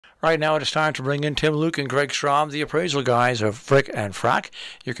Right now it is time to bring in Tim Luke and Greg Strahm, the Appraisal Guys of Frick and Frack.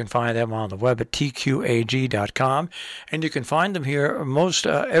 You can find them on the web at tqag.com, and you can find them here most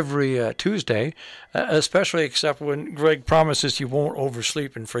every Tuesday, especially except when Greg promises he won't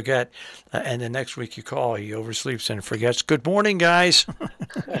oversleep and forget, and the next week you call, he oversleeps and forgets. Good morning, guys.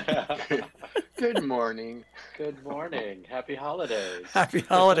 Good morning. Good morning. Happy holidays. Happy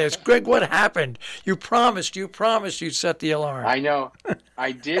holidays. Greg, what happened? You promised you'd set the alarm. I know.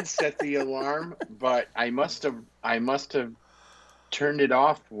 I did set the alarm, but I must have turned it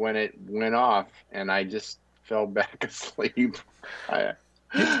off when it went off, and I just fell back asleep. I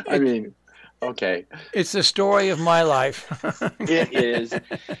mean, okay. It's the story of my life. It is.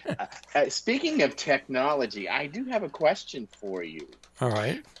 Speaking of technology, I do have a question for you. All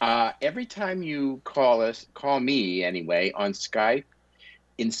right. Every time you call me anyway, on Skype,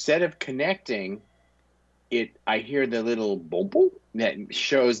 instead of connecting, I hear the little boop boop that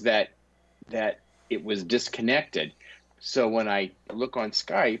shows that it was disconnected. So when I look on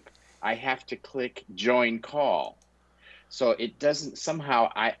Skype, I have to click join call. So it doesn't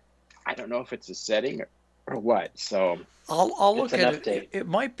somehow, I don't know if it's a setting or what. So I'll look at it. It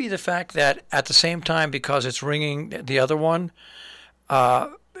might be the fact that at the same time, because it's ringing the other one,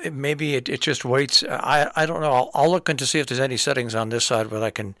 maybe it just waits. I don't know. I'll look into see if there's any settings on this side where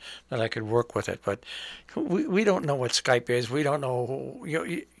I can work with it. But we don't know what Skype is. We don't know.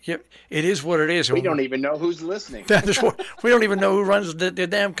 It is what it is. We don't even know who's listening. We don't even know who runs the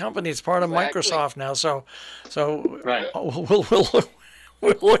damn company. It's part of Exactly. Microsoft now. So Right. We'll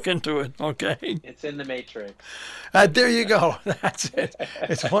look into it. Okay. It's in the Matrix. There you go. That's it.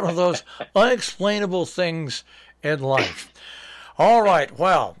 It's one of those unexplainable things in life. All right.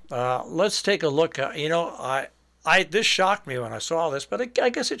 Well, let's take a look. This shocked me when I saw this, but I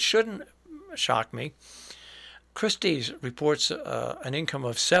guess it shouldn't shock me. Christie's reports an income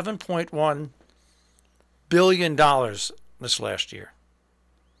of $7.1 billion this last year.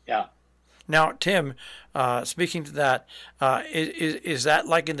 Yeah. Now, Tim, speaking to that, is that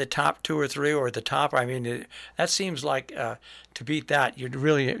like in the top 2 or 3 or the top? I mean, that seems like to beat that, you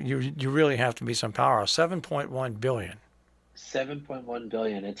really have to be some power. 7.1 billion. 7.1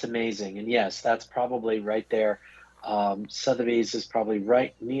 billion. It's amazing. And yes, that's probably right there. Sotheby's is probably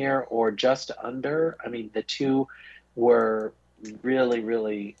right near or just under. I mean, the two were really,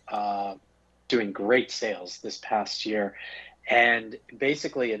 really doing great sales this past year. And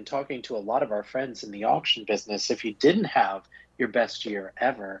basically, in talking to a lot of our friends in the auction business, if you didn't have your best year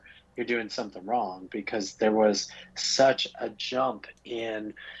ever, you're doing something wrong, because there was such a jump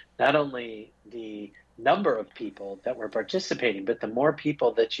in not only the number of people that were participating, but the more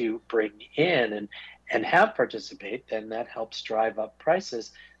people that you bring in and have participate, then that helps drive up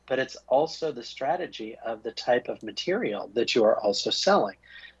prices. But it's also the strategy of the type of material that you are also selling.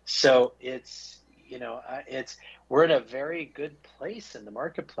 So we're in a very good place in the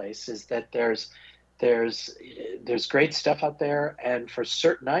marketplace, is that there's great stuff out there, and for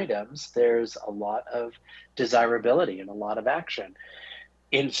certain items there's a lot of desirability and a lot of action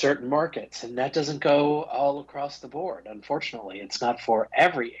in certain markets, and that doesn't go all across the board. Unfortunately, it's not for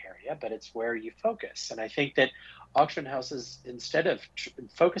every area, but it's where you focus. And I think that auction houses, instead of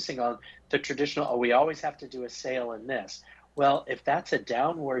focusing on the traditional, we always have to do a sale in this. Well, if that's a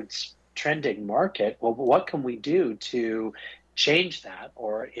downwards trending market, well, what can we do to change that,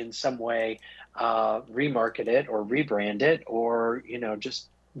 or in some way remarket it or rebrand it, or just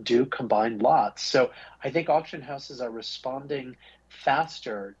do combined lots? So I think auction houses are responding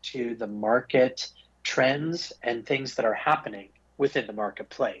faster to the market trends and things that are happening within the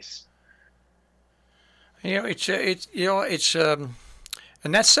marketplace. And that's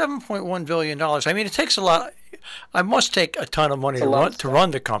 $7.1 billion. I mean, it takes a lot. I must take a ton of money to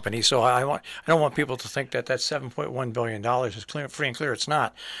run the company, so I don't want people to think that $7.1 billion is free and clear. It's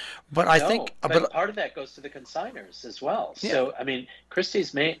not. But I think part of that goes to the consigners as well. Yeah. So I mean,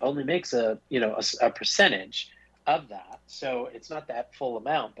 Christie's only makes a percentage of that, so it's not that full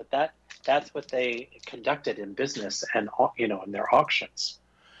amount, but that's what they conducted in business and in their auctions.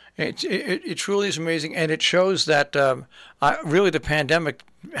 It truly is amazing, and it shows that really the pandemic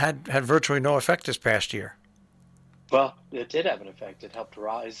had virtually no effect this past year. Well, it did have an effect. It helped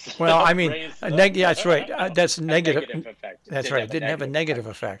rise. Well, I mean, that's right. That's negative. Effect. That's right. It didn't have a negative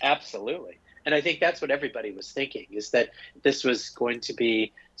effect. Absolutely. And I think that's what everybody was thinking, is that this was going to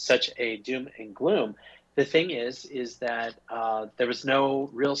be such a doom and gloom. The thing is that there was no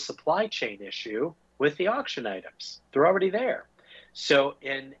real supply chain issue with the auction items. They're already there. So,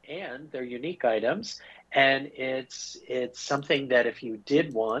 and they're unique items, and it's something that if you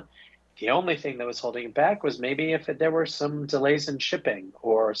The only thing that was holding it back was maybe if there were some delays in shipping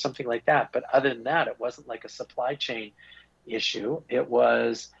or something like that. But other than that, it wasn't like a supply chain issue. It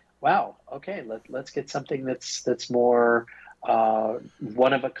was, wow, okay, let's get something that's more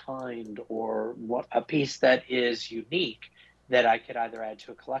one of a kind, or a piece that is unique that I could either add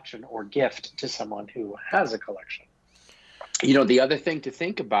to a collection or gift to someone who has a collection. You know, the other thing to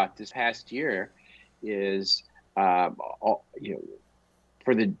think about this past year is, you know,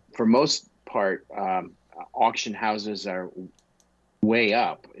 for most part, auction houses are way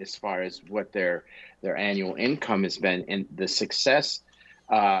up as far as what their annual income has been and the success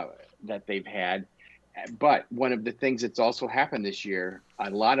that they've had. But one of the things that's also happened this year, a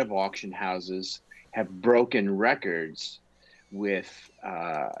lot of auction houses have broken records with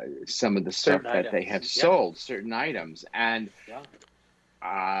some of the stuff that they have sold, certain items, and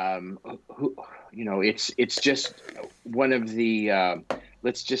you know, it's just one of the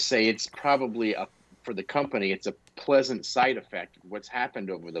let's just say it's probably for the company, it's a pleasant side effect of what's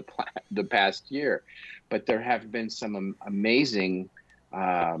happened over the past year. But there have been some amazing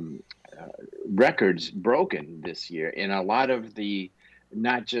records broken this year in a lot of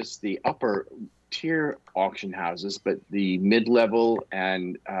not just the upper tier auction houses, but the mid-level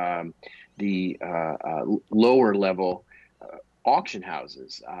and the lower level auction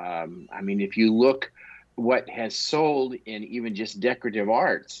houses. I mean, if you look what has sold in even just decorative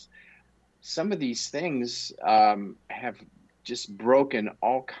arts, some of these things have just broken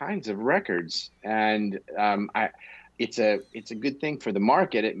all kinds of records, and it's a good thing for the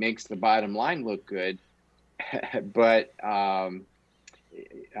market. It makes the bottom line look good, but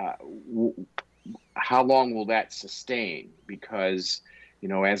how long will that sustain? Because, you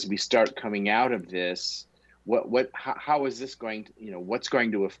know, as we start coming out of this, how is this going to, you know, what's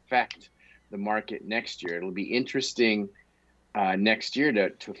going to affect the market next year? It'll be interesting next year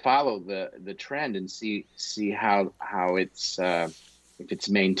to follow the trend and see how it's if it's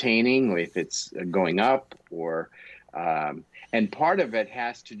maintaining, or if it's going up, or and part of it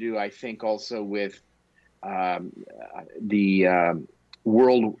has to do, I think, also with the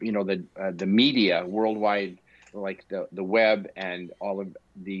world, you know, the media worldwide, like the web and all of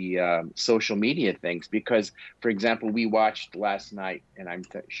the social media things. Because, for example, we watched last night, and I'm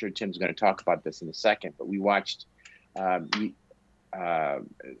sure Tim's going to talk about this in a second, but we watched Sorry,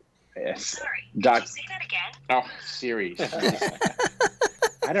 did you say that again? Oh, Siri.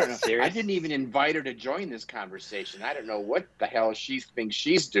 I don't know. Serious? I didn't even invite her to join this conversation. I don't know what the hell she thinks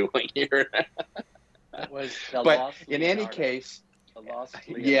she's doing here. That was the But Lost in Leonardo. any case, The Lost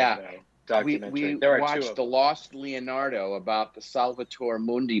yeah, Leonardo documentary. we There are two watched of The them. Lost Leonardo about the Salvatore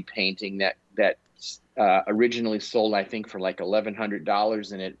Mundi painting that originally sold, I think, for like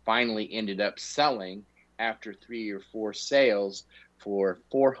 $1,100, and it finally ended up selling after 3 or 4 sales for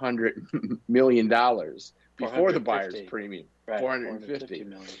 $400 million before the buyer's premium. Right, 450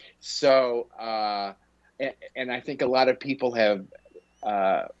 million. So, and I think a lot of people have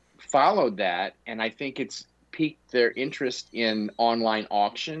followed that, and I think it's piqued their interest in online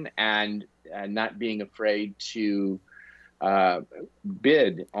auction and not being afraid to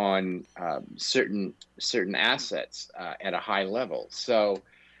bid on certain assets at a high level. So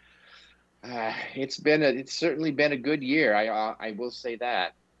it's certainly been a good year. I will say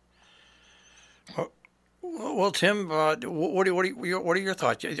that. Well, Tim, what are your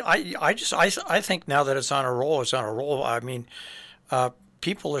thoughts? I think now that it's on a roll, it's on a roll. I mean,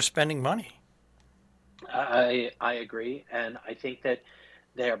 people are spending money. I agree, and I think that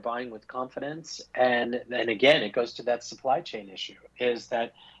they are buying with confidence. And then again, it goes to that supply chain issue: is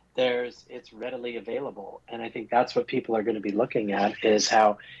that it's readily available, and I think that's what people are going to be looking at, is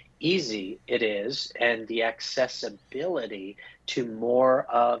how easy it is and the accessibility to more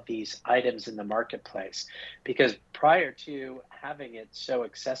of these items in the marketplace. Because prior to having it so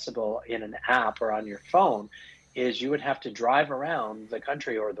accessible in an app or on your phone, is you would have to drive around the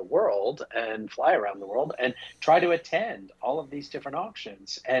country or the world and fly around the world and try to attend all of these different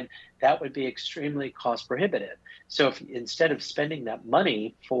auctions. And that would be extremely cost prohibitive. So if instead of spending that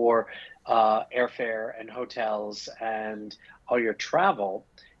money for airfare and hotels and all your travel,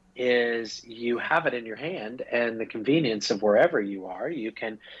 is you have it in your hand, and the convenience of wherever you are, you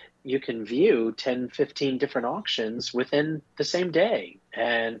can view 10, 15 different auctions within the same day.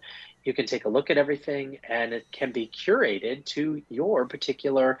 And you can take a look at everything, and it can be curated to your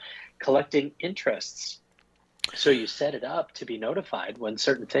particular collecting interests. So you set it up to be notified when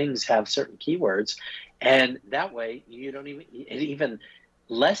certain things have certain keywords, and that way it even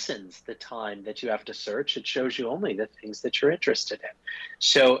lessens the time that you have to search. It shows you only the things that you're interested in.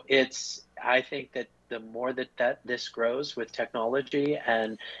 So I think that the more that this grows with technology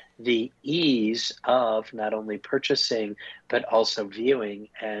and the ease of not only purchasing, but also viewing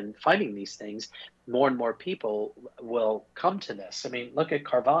and finding these things, more and more people will come to this. I mean, look at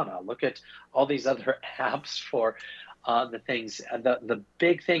Carvana, look at all these other apps for the things. The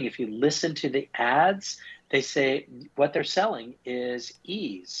big thing, if you listen to the ads, they say what they're selling is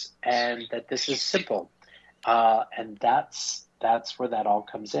ease and that this is simple. And that's where that all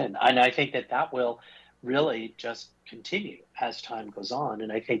comes in. And I think that will really just continue as time goes on.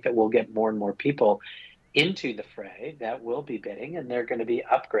 And I think that we'll get more and more people into the fray that will be bidding, and they're going to be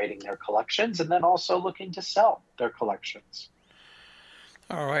upgrading their collections and then also looking to sell their collections.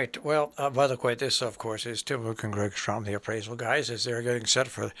 All right. Well, by the way, this, of course, is Tim Luke and Greg Strahm, the Appraisal Guys, as they're getting set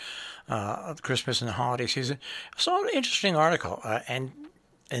for Christmas and the holiday season. I saw an interesting article, and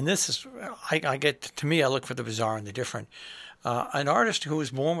this is, to me, I look for the bizarre and the different. An artist who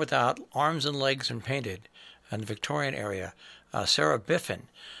was born without arms and legs and painted in the Victorian area, Sarah Biffin.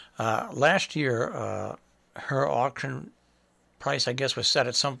 Last year, her auction price, I guess, was set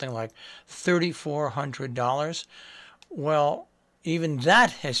at something like $3,400. Well, even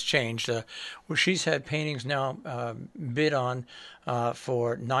that has changed. She's had paintings now bid on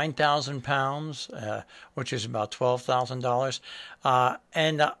for £9,000, which is about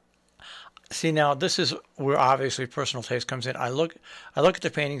 $12,000. See, now this is where obviously personal taste comes in. I look at the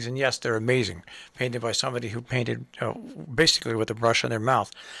paintings, and yes, they're amazing, painted by somebody who painted basically with a brush in their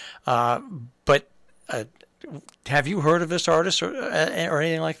mouth. But have you heard of this artist or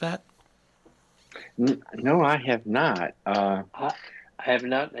anything like that? No, I have not. I have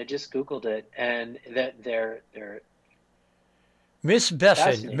not. I just Googled it, and that they're Miss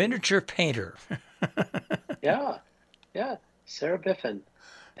Biffin, miniature painter. yeah, Sarah Biffin,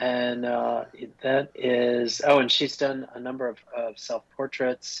 and that is. Oh, and she's done a number of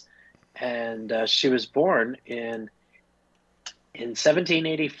self-portraits, and she was born in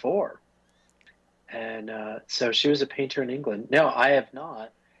 1784, and so she was a painter in England. No, I have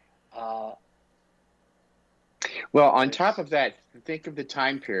not. Well, on top of that, think of the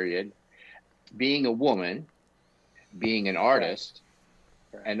time period, being a woman, being an artist,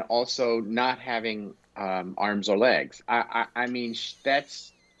 right. And also not having arms or legs. I mean,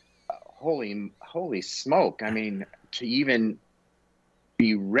 that's holy smoke. I mean, to even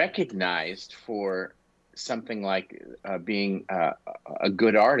be recognized for something like being a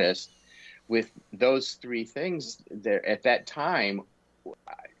good artist with those three things there at that time,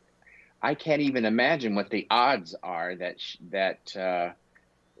 I can't even imagine what the odds are that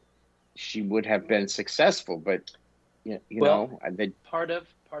she would have been successful. But you know, part of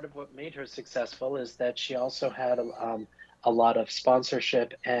what made her successful is that she also had a lot of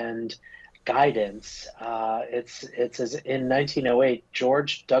sponsorship and guidance. It's as in 1908,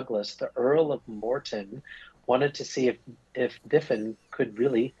 George Douglas, the Earl of Morton, wanted to see if Biffin could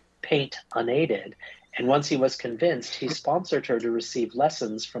really paint unaided. And once he was convinced, he sponsored her to receive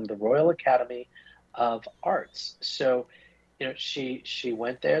lessons from the Royal Academy of Arts. So, you know, she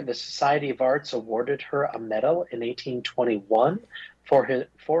went there. The Society of Arts awarded her a medal in 1821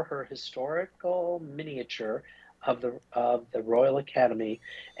 for her historical miniature of the Royal Academy.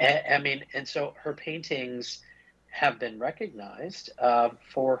 And so her paintings have been recognized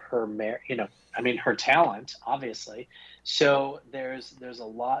for her her talent, obviously. So there's a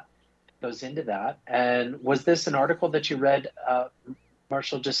lot goes into that. And was this an article that you read,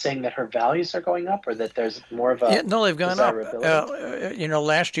 Marshall, just saying that her values are going up, or that there's more of a no, they've gone up.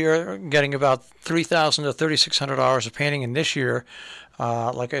 Last year getting about $3,000 to $3,600 of painting, and this year,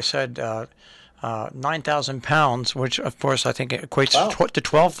 like I said, 9,000 pounds, which of course I think equates to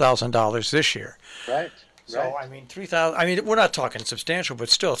 $12,000 this year. Right. So I mean, 3,000. I mean, we're not talking substantial, but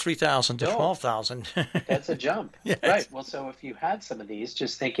still 3,000 to 12,000. That's a jump. Yes. Right. Well, so if you had some of these,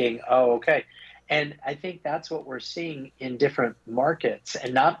 just thinking, oh, okay, and I think that's what we're seeing in different markets,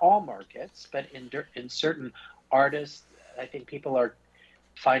 and not all markets, but in certain artists, I think people are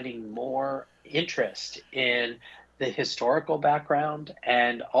finding more interest in the historical background,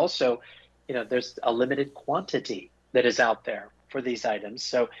 and also, you know, there's a limited quantity that is out there for these items.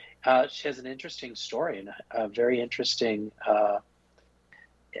 So she has an interesting story and a very interesting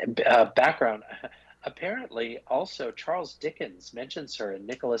background. Apparently, also, Charles Dickens mentions her in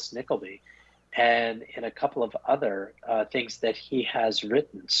Nicholas Nickleby and in a couple of other things that he has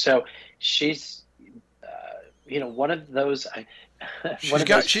written. So she's, one of those.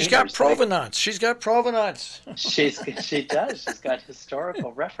 She's got provenance. She does. She's got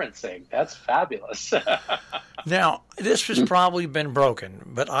historical referencing. That's fabulous. Now, this has probably been broken,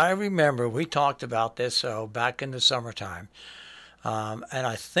 but I remember we talked about this back in the summertime.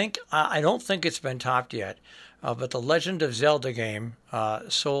 And I don't think it's been topped yet. But the Legend of Zelda game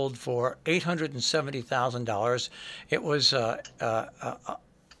sold for $870,000. It was in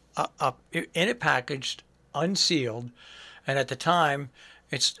a packaged, unsealed, and at the time,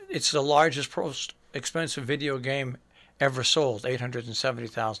 it's the largest, most expensive video game ever sold,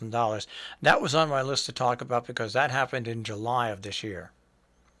 $870,000. That was on my list to talk about because that happened in July of this year.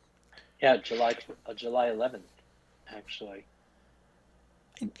 Yeah, July 11th, actually.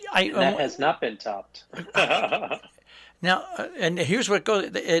 And that has not been topped. Now, and here's what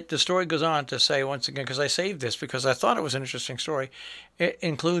the story goes on to say once again, because I saved this because I thought it was an interesting story. It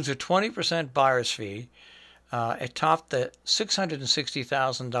includes a 20% buyer's fee. It topped the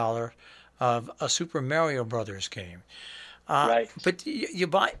 $660,000 of a Super Mario Brothers game. Right. But you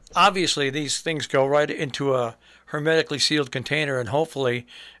buy, obviously these things go right into a hermetically sealed container, and hopefully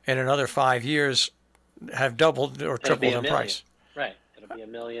in another 5 years have doubled or tripled in price. Right. It'll be $1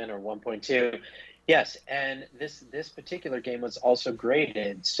 million or 1.2. Yes, and this particular game was also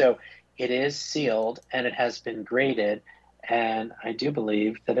graded. So it is sealed and it has been graded. And I do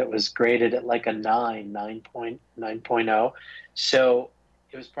believe that it was graded at like a 9.0. So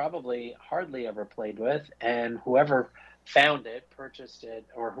it was probably hardly ever played with. And whoever found it, purchased it,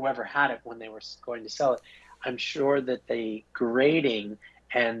 or whoever had it when they were going to sell it, I'm sure that the grading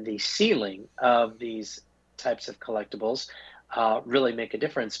and the sealing of these types of collectibles really make a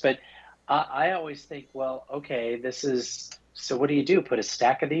difference. But I always think, well, okay, so what do? Put a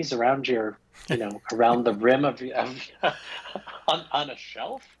stack of these around your, around the rim of on a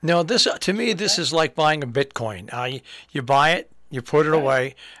shelf? No, to me, this is like buying a Bitcoin. You buy it, you put it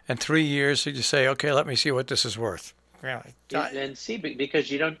away, and 3 years you say, okay, let me see what this is worth. Yeah, and see, because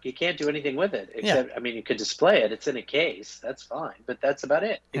you can't do anything with it except, I mean, you could display it. It's in a case, that's fine, but that's about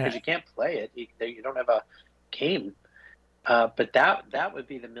it because you can't play it. You don't have a game. But that would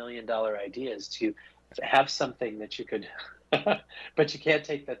be the $1 million idea, is to have something that you could, but you can't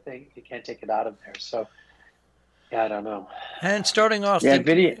take the thing, you can't take it out of there. So, yeah, I don't know. And starting off the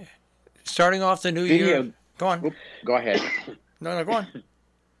new year. Go on. Oops, go ahead. No, go on.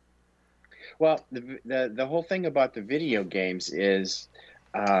 Well, the whole thing about the video games is,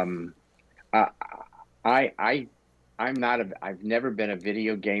 I've never been a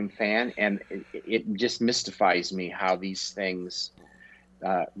video game fan, and it just mystifies me how these things,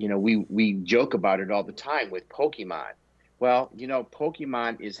 we joke about it all the time with Pokemon. Well,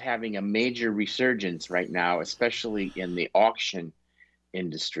 Pokemon is having a major resurgence right now, especially in the auction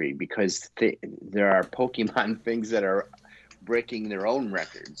industry, because there are Pokemon things that are breaking their own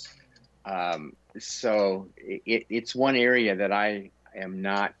records. So it's one area that I am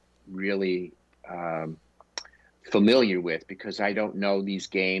not really familiar with, because I don't know these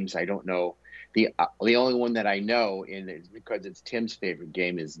games. I don't know the only one that I know, and it's because it's Tim's favorite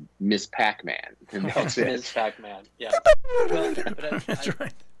game, is Miss Pac-Man. And that's it. Miss Pac-Man, yeah. Well, That's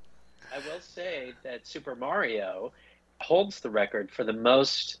right. I will say that Super Mario holds the record for the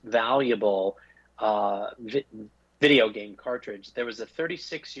most valuable video game cartridge. There was a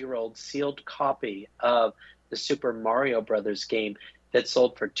 36-year-old sealed copy of the Super Mario Brothers game that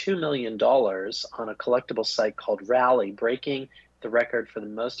sold for $2 million on a collectible site called Rally, breaking the record for the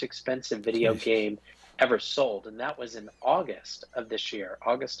most expensive video game ever sold. And that was in August of this year,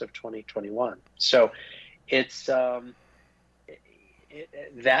 August of 2021. So it's that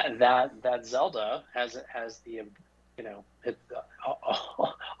Zelda has the,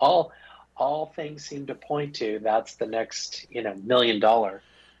 all things seem to point to that's the next, $1 million.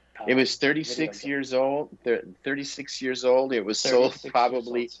 It was 36 years old. 36 years old. It was sold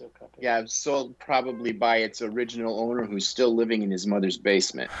probably, it was sold probably by its original owner, who's still living in his mother's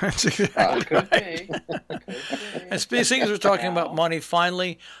basement. Could be. And speaking, we're talking about money.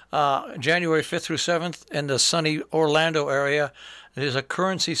 Finally, January 5th through 7th in the sunny Orlando area, there's a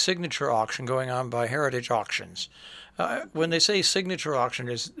currency signature auction going on by Heritage Auctions. When they say signature auction,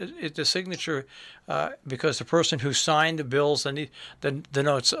 is the signature because the person who signed the bills and the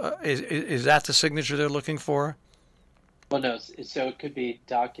notes, is that the signature they're looking for? Well, no. So it could be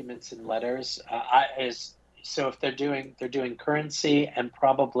documents and letters. So if they're doing currency and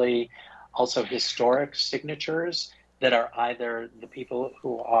probably also historic signatures that are either the people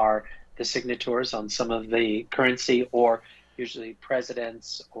who are the signatories on some of the currency, or usually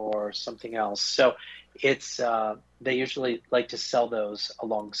presidents or something else. So it's they usually like to sell those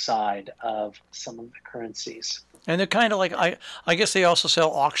alongside of some of the currencies. And they're kind of like, I guess they also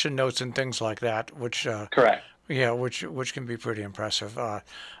sell auction notes and things like that, which correct. Yeah, which can be pretty impressive. I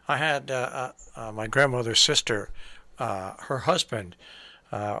had my grandmother's sister, her husband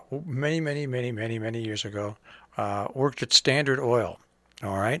many years ago, worked at Standard Oil.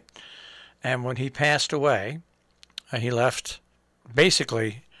 All right. And when he passed away, he left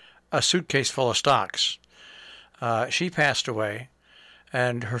basically a suitcase full of stocks. She passed away,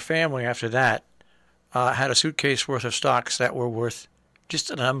 and her family after that had a suitcase worth of stocks that were worth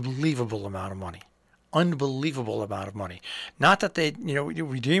just an unbelievable amount of money. Unbelievable amount of money. Not that they,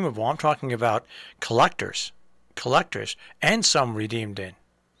 redeemable. I'm talking about collectors, and some redeemed in.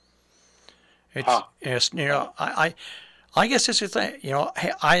 It's, I guess it's a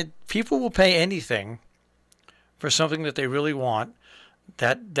thing. People will pay anything for something that they really want.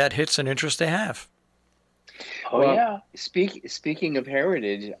 That hits an interest they have. Oh, yeah. Speaking of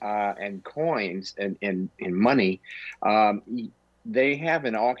heritage and coins and money, they have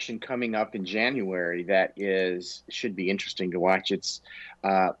an auction coming up in January that should be interesting to watch. It's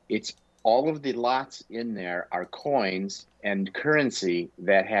all of the lots in there are coins and currency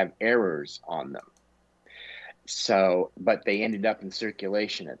that have errors on them. So, but they ended up in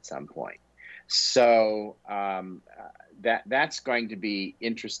circulation at some point. So that's going to be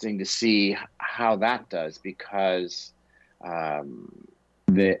interesting to see how that does, because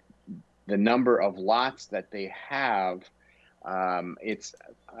the number of lots that they have, it's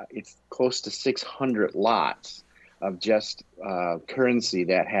close to 600 lots of just currency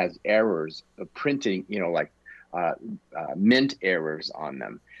that has errors of printing, like mint errors on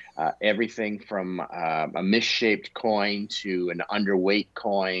them. Everything from a misshaped coin to an underweight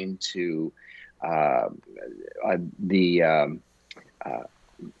coin to the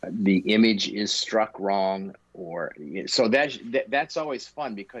image is struck wrong, or so that's always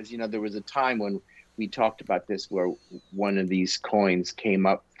fun, because there was a time when we talked about this where one of these coins came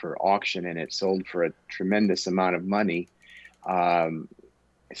up for auction and it sold for a tremendous amount of money.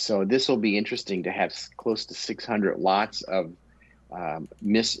 So this will be interesting to have close to 600 lots of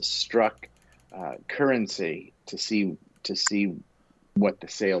misstruck currency to see what the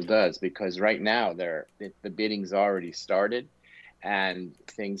sale does, because right now the bidding's already started and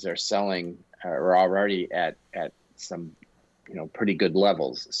things are selling are already at some pretty good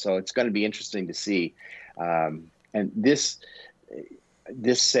levels. So it's going to be interesting to see. And this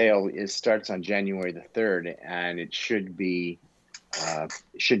sale starts on January the 3rd, and it should be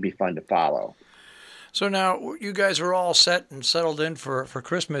fun to follow. So now you guys are all set and settled in for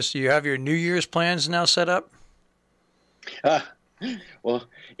Christmas. Do you have your New Year's plans now set up? Well,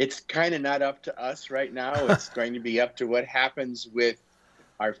 it's kind of not up to us right now. It's going to be up to what happens with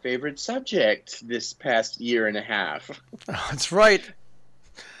our favorite subject this past year and a half. That's right.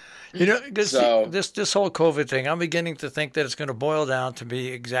 This whole COVID thing, I'm beginning to think that it's going to boil down to be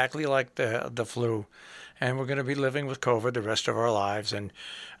exactly like the flu. And we're going to be living with COVID the rest of our lives. And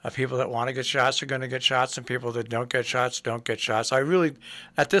people that want to get shots are going to get shots, and people that don't get shots don't get shots. I really,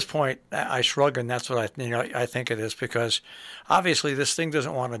 at this point, I shrug, and that's what I think it is, because obviously this thing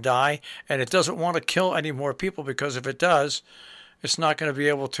doesn't want to die, and it doesn't want to kill any more people, because if it does, it's not going to be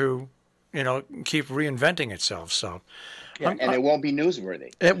able to, keep reinventing itself. So. Yeah, and it won't be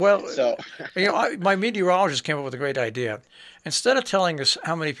newsworthy. My meteorologist came up with a great idea. Instead of telling us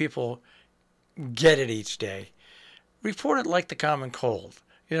how many people get it each day, report it like the common cold.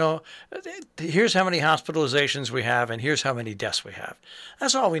 Here's how many hospitalizations we have, and here's how many deaths we have.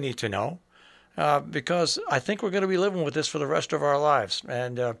 That's all we need to know, because I think we're going to be living with this for the rest of our lives.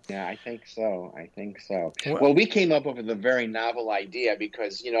 And yeah, I think so. Well, we came up with a very novel idea,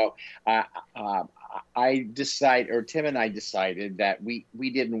 because Tim and I decided that we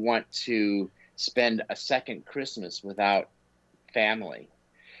didn't want to spend a second Christmas without family.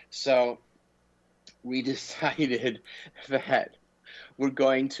 So we decided that we're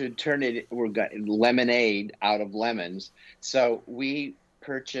going to turn lemonade out of lemons. So we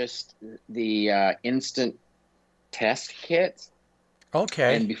purchased the instant test kit.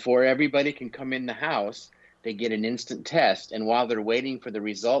 Okay. And before everybody can come in the house, they get an instant test. And while they're waiting for the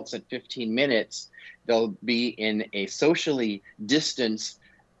results at 15 minutes, they'll be in a socially distanced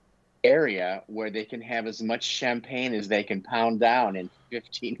area where they can have as much champagne as they can pound down in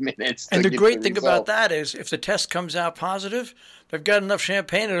 15 minutes. And the great thing about that is, if the test comes out positive, they've got enough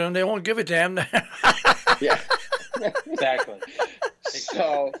champagne in them, they won't give a damn. Yeah, exactly.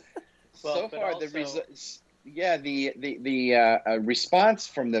 So far the results. Yeah, the response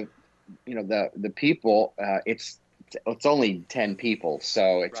from the people, it's only 10 people,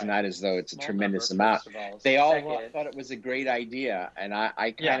 so it's not as though it's a tremendous amount. They all thought it was a great idea, and I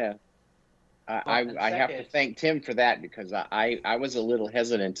have to thank Tim for that, because I was a little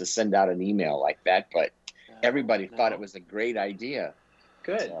hesitant to send out an email like that, but everybody thought it was a great idea.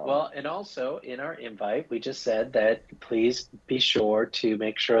 Good. So- Well, and also in our invite, we just said that please be sure to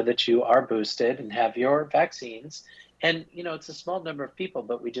make sure that you are boosted and have your vaccines. And, it's a small number of people,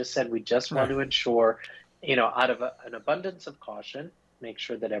 but we just said we just want to ensure, out of an abundance of caution, make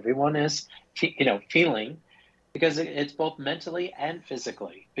sure that everyone is, feeling, because it's both mentally and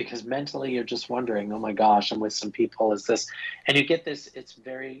physically. Because mentally, you're just wondering, oh my gosh, I'm with some people. Is this, and you get this? It's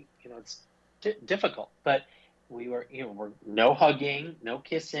very, it's difficult. But we're no hugging, no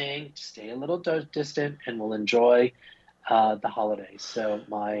kissing. Stay a little distant, and we'll enjoy the holidays. So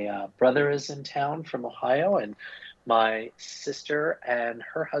my brother is in town from Ohio, and my sister and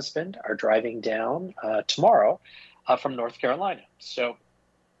her husband are driving down tomorrow from North Carolina. So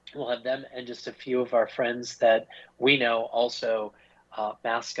we'll have them and just a few of our friends that we know also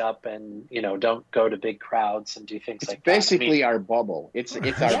mask up and, don't go to big crowds and do things like that. Basically our bubble. It's our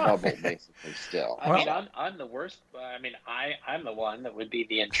bubble, basically, still. I'm the worst. I'm the one that would be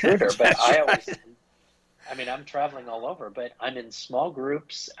the intruder, but I'm traveling all over, but I'm in small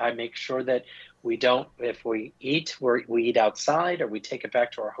groups. I make sure that we don't, if we eat, we eat outside or we take it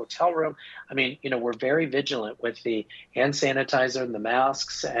back to our hotel room. We're very vigilant with the hand sanitizer and the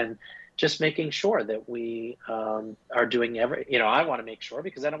masks and just making sure that we are doing I want to make sure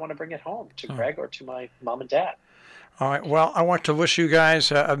because I don't want to bring it home to Greg or to my mom and dad. All right. Well, I want to wish you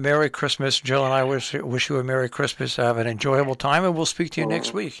guys a Merry Christmas. Jill and I wish you a Merry Christmas. Have an enjoyable time, and we'll speak to you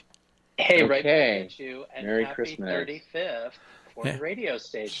next week. Hey, Okay. right back at you, and Merry happy Christmas. 35th for the radio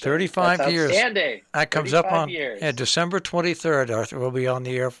station. 35 That's years. Outstanding. That comes up on years. December 23rd. Arthur will be on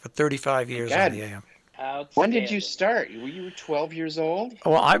the air for 35 years on the AM. When did you start? Were you 12 years old?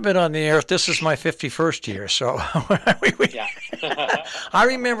 Well, I've been on the air. This is my 51st year, so Yeah. I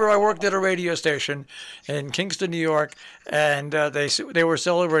remember I worked at a radio station in Kingston, New York, and they were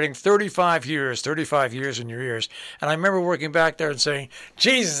celebrating 35 years in your ears. And I remember working back there and saying,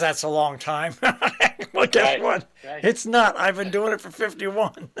 Jesus, that's a long time. Well, guess what? Right. It's not. I've been doing it for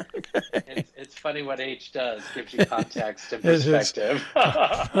 51. It's funny what age does. Gives you context and perspective.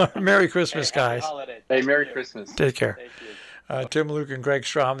 Merry Christmas, guys. Hey, Merry Christmas. Take care. Thank you. Tim, Luke, and Greg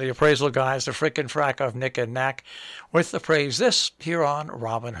Strahm, the appraisal guys, the frickin' frack of Nick and Knack, with Appraise this here on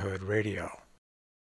Robin Hood Radio.